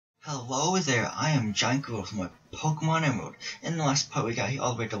Hello there, I am GiantGrotle from Pokemon Emerald. In the last part we got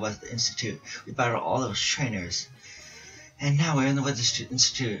all the way to Weather Institute. We battled all those trainers. And now we're in the Weather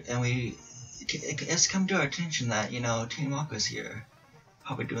Institute and it's come to our attention that, Team Aqua's here.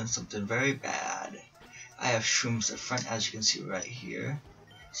 Probably doing something very bad. I have shrooms up front, as you can see right here.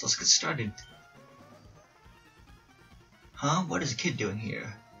 So let's get started. Huh? What is the kid doing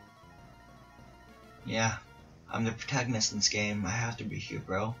here? Yeah, I'm the protagonist in this game. I have to be here,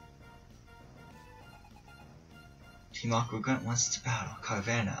 bro. Team Aqua Grunt wants to battle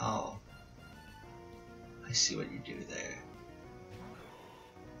Carvanha. Oh, I see what you do there.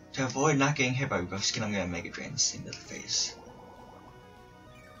 To avoid not getting hit by rough skin, I'm gonna Mega Drain this thing to the face.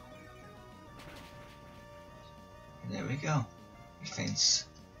 And there we go. It faints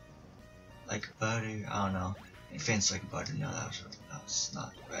like butter. I don't know. It faints like butter. No, that was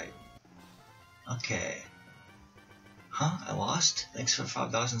not right. Okay. Huh? I lost? Thanks for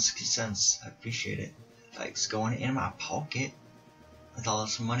 $5.60. I appreciate it. Like, it's going in my pocket. With all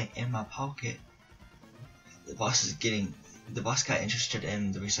this money in my pocket. The boss got interested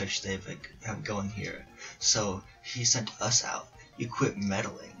in the research they've have going here. So he sent us out. You quit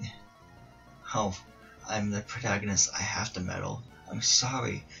meddling. Oh, I'm the protagonist. I have to meddle. I'm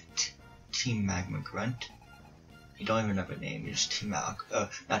sorry, Team Magma Grunt. You don't even have a name. You're just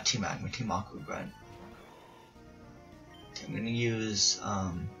not Team Magma, Team Aqua Grunt. I'm gonna use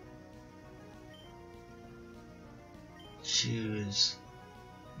choose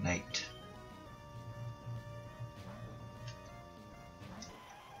Night.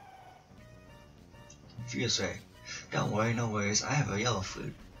 Fierce Ray. Don't worry, no worries. I have a yellow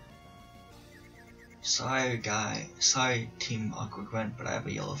food. Sorry, Team Aqua Grunt, but I have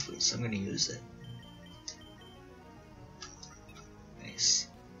a yellow food, so I'm gonna use it. Nice.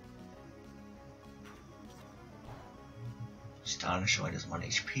 Astonish only does 1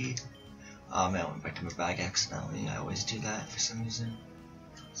 HP. Oh man, I went back to my bag accidentally. I always do that for some reason.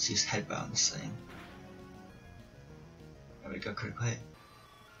 Let's use Headbound this thing. There we go, critical hit.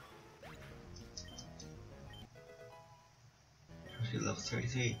 Level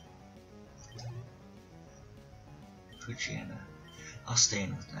 33. Giratina. I'll stay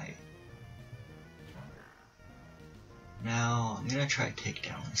in with Night. Now, I'm gonna try to take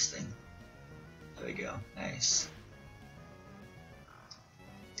down this thing. There we go. Nice.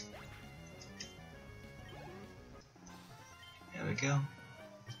 There we go.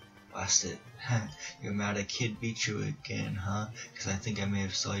 Blast it. You're mad a kid beat you again, huh? Because I think I may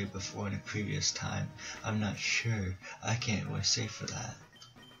have saw you before in a previous time. I'm not sure. I can't really say for that.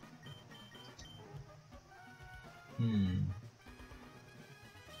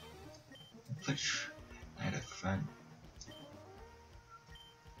 Put Night up front.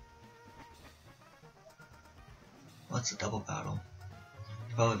 Well, it's a double battle.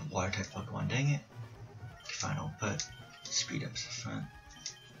 Probably water type Pokemon, dang it. Okay, fine, I'll put speed up to the front.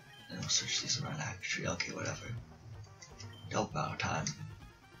 And we'll switch these around actually. Okay, whatever. Double battle time.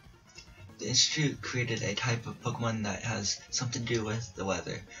 The Institute created a type of Pokemon that has something to do with the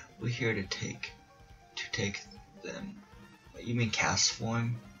weather. We're here to take them. You mean cast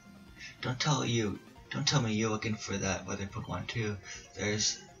form? Don't tell me you're looking for that weather Pokemon too.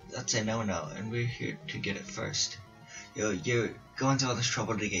 That's a no-no, and we're here to get it first. You're going through all this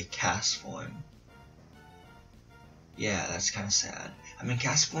trouble to get cast form. Yeah, that's kind of sad. I mean,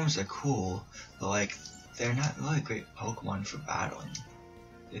 cast forms are cool, but they're not really great Pokemon for battling.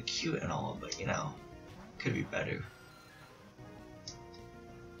 They're cute and all, but could be better.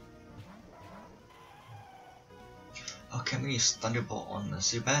 Okay, I'm gonna use Thunderbolt on the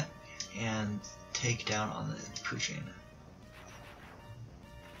Zubat and take down on the Poochyena.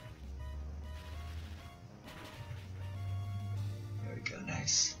 There we go,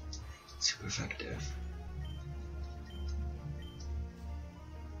 nice. Super effective.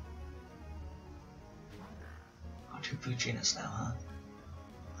 Oh, 2 Poochyenas now, huh?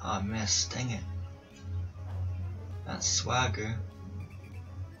 Oh, I missed, dang it. That's swagger.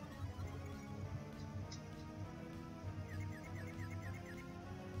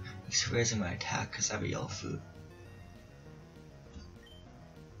 He's raising my attack because I have a yellow food.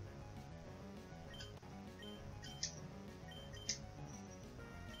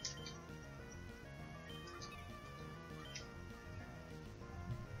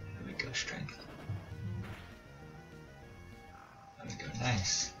 There we go, strength. There we go,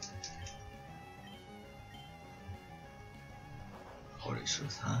 nice. Holy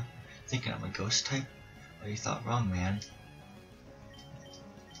truth, huh? Thinking I'm a ghost type? Well, you thought wrong, man.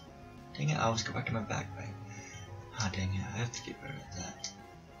 Dang it, I always go back to my backpack. Ah, dang it, I have to get rid of that.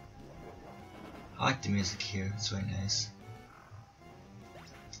 I like the music here, it's really nice.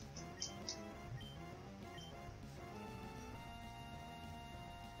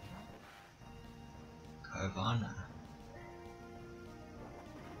 Carvana.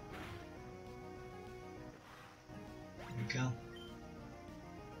 There we go.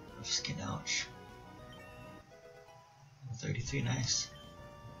 Rough skin, ouch. 33, nice.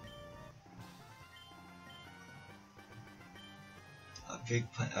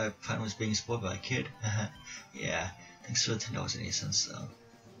 Our plan was being spoiled by a kid. Yeah, thanks for the $10.80 though.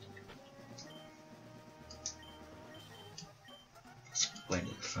 Let's way to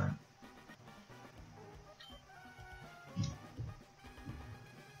the front.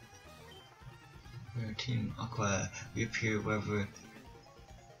 We're Team Aqua. We appear wherever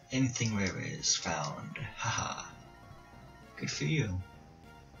anything rare is found. Haha. Good for you.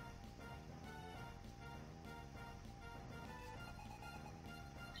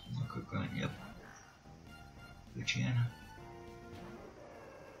 Aqua grunt, yep. Lugiana.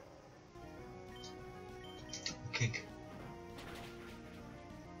 Double kick.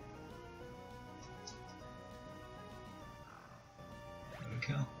 There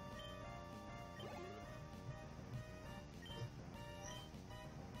we go.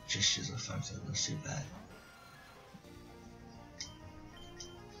 Just use a 5-0, let's do that.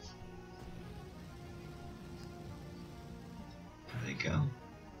 There we go.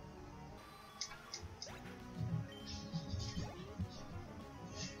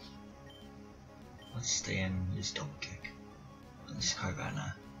 Let's stay and use double kick on this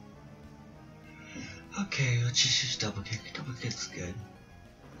Carvana. Okay, let's just use double kick. Double kick's good.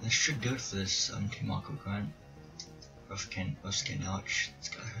 That should do it for this Team Aqua grunt. Rough skin, ouch. It's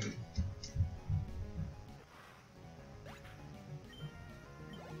gotta hurt.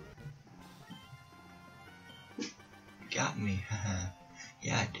 Got me, haha.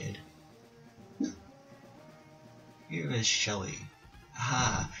 Yeah, I did. Here is Shelly.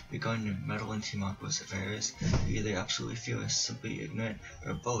 Aha! You're going to meddle in Team Aqua's affairs. You're either absolutely fearless, simply ignorant,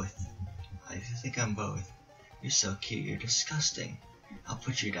 or both. I think I'm both. You're so cute, you're disgusting. I'll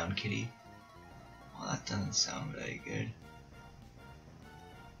put you down, kitty. Well, that doesn't sound very good.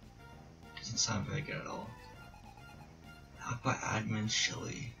 Doesn't sound very good at all. How about Admin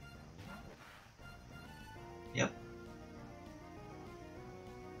Shelly? Yep.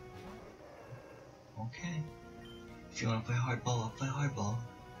 Okay. If you want to play hardball, I'll play hardball.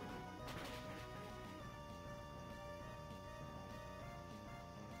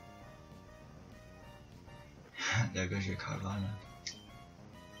 There goes your Carvana.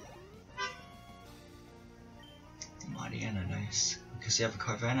 Mariana, nice. Because you have a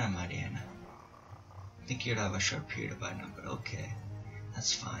Carvana, Mariana. I think you'd have a short period of now, but okay.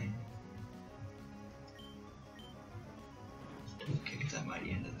 That's fine. Okay, get that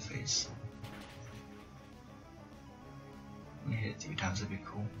Mariana in the face. I'm gonna hit it 3 times, that'd be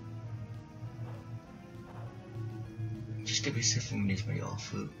cool. Just to be safe, I'm gonna use my yellow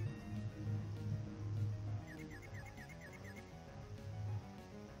flute.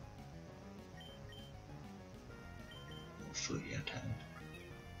 Flute, yeah, 10.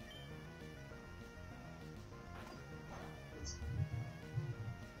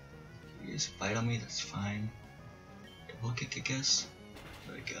 You just bite on me, that's fine. Double kick, I guess.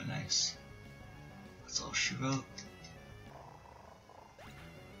 There we go, nice. That's all she wrote.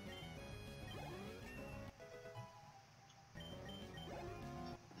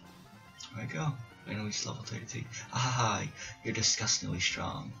 There we go. Finally reached level 33. Ah, you're disgustingly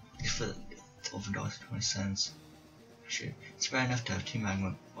strong. Thanks for the $11.20. Sure, it's bad enough to have Team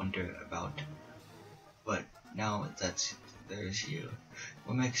Magma wonder about, but now that there's you,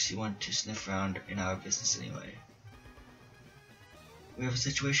 what makes you want to sniff around in our business anyway? We have a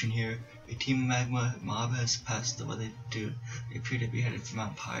situation here. A Team Magma mob has passed the weather due. They appear to be headed for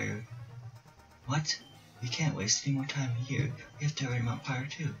Mount Pyre. What? We can't waste any more time here. We have to hurry to Mount Pyre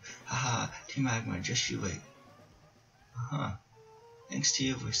too. Haha, Team Magma, just you wait. Uh-huh. Thanks to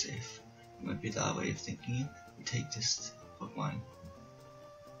you, we're safe. It might be the odd way of thinking it. We take this Pokemon.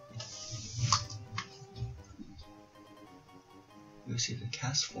 We see the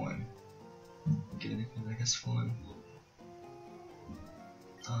cast form. Get anything like cast form.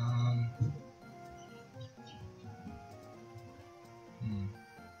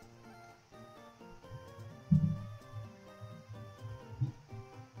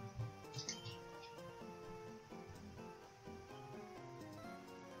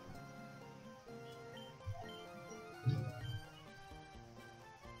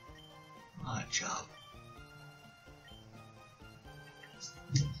 Odd job.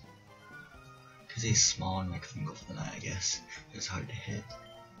 Because he's small and like can go for the night, I guess. It's hard to hit.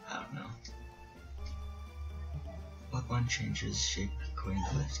 I don't know. Pokemon changes shape according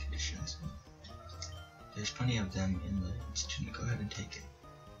to life conditions. There's plenty of them in the institute. Go ahead and take it.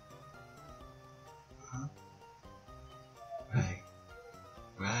 Huh? Right.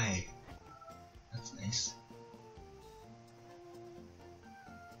 Right. That's nice.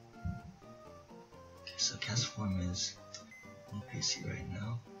 Okay, so cast form is on PC right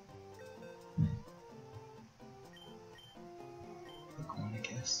now. Pokemon, I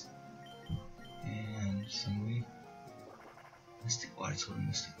guess. And summary. Mystic Water, total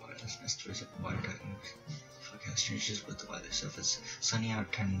Mystic Water. That's Mesprit water type moves. Forecast changes with the weather. So if it's sunny out,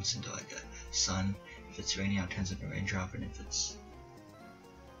 it turns into like a sun. If it's rainy out, it turns into a raindrop. And if it's,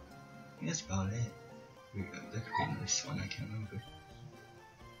 I think that's about it. There could be another one, I can't remember.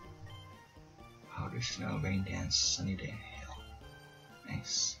 Powder, snow, rain dance, sunny day, hail.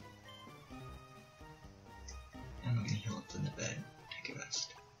 Nice. And I'm gonna heal up in the bed, take a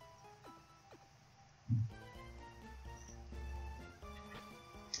rest.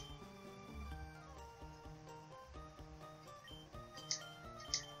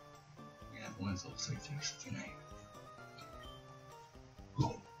 Yeah, one's level 33, 59.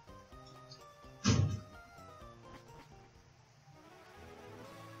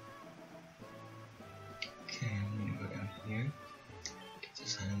 Okay, I'm gonna go down here, get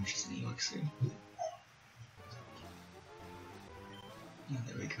this item, which is an Uxie. Yeah,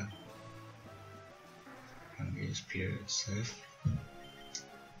 there we go. I'm gonna use Peter Azelf. And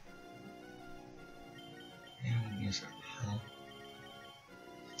I'm gonna use our Hell.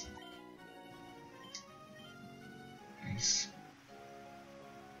 Nice.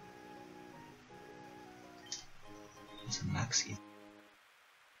 It's a Maxi.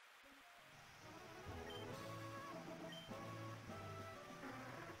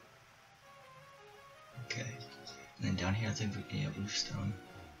 Okay. And then down here I think we can get Bluestone.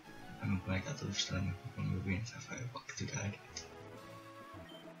 I remember when I got the Bluestone when we were in Sapphire walkthrough guide.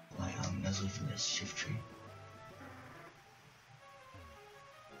 My Azelf in this shift tree.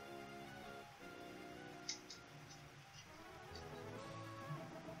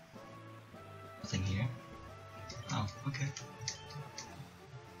 Nothing here. Oh, okay.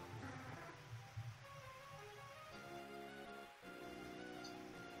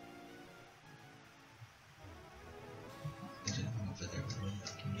 There's anything over there really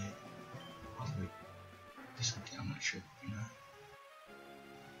I can get. Probably do something, I'm not sure, you know.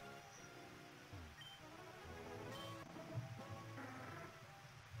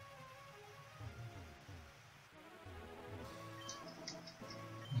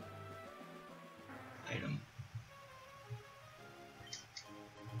 Item.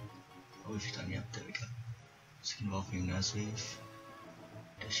 Oh, we've done, yep, there we go. So you can evolve your Nuzleaf,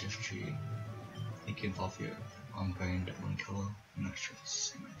 the shift tree. You can evolve your Umbra and one color. I'm not sure if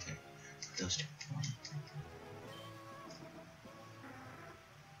it's the same right there. Those two.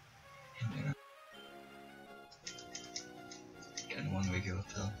 And then get one regular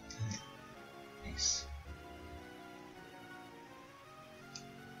pill. Nice.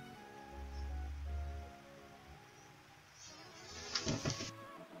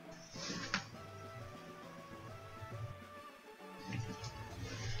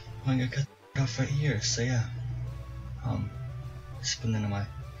 I'm gonna cut it off right here, so yeah. This has been the end of my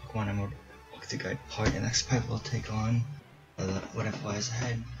Pokemon Emerald walkthrough guide part. The next part will take on whatever lies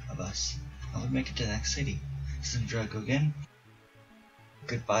ahead of us. I will make it to the next city. This is Drago again.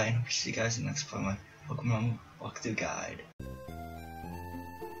 Goodbye, and hope to see you guys in the next part of my Pokemon walkthrough guide.